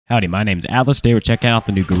Howdy, my name's Atlas. Today we're checking out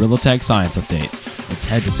the new Gorilla Tag Science Update. Let's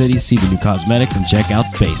head to City, see the new cosmetics, and check out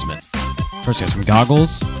the basement. First we have some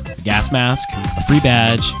goggles, a gas mask, a free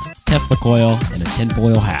badge, Tesla coil, and a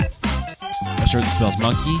tinfoil hat. A shirt that smells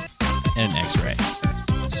monkey, and an x-ray.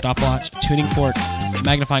 A stopwatch, a tuning fork, a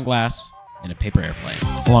magnifying glass, and a paper airplane,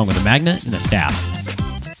 along with a magnet and a staff.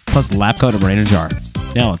 Plus a lab coat and brain jar.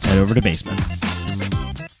 Now let's head over to basement.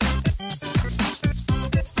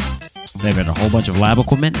 They've got a whole bunch of lab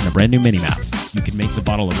equipment and a brand new mini-map. You can make the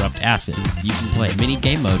bottle erupt acid. You can play a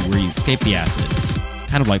mini-game mode where you escape the acid,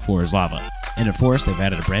 kind of like Floor's Lava. And of course, they've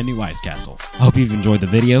added a brand new ice castle. I hope you've enjoyed the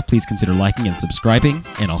video. Please consider liking and subscribing,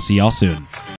 and I'll see y'all soon.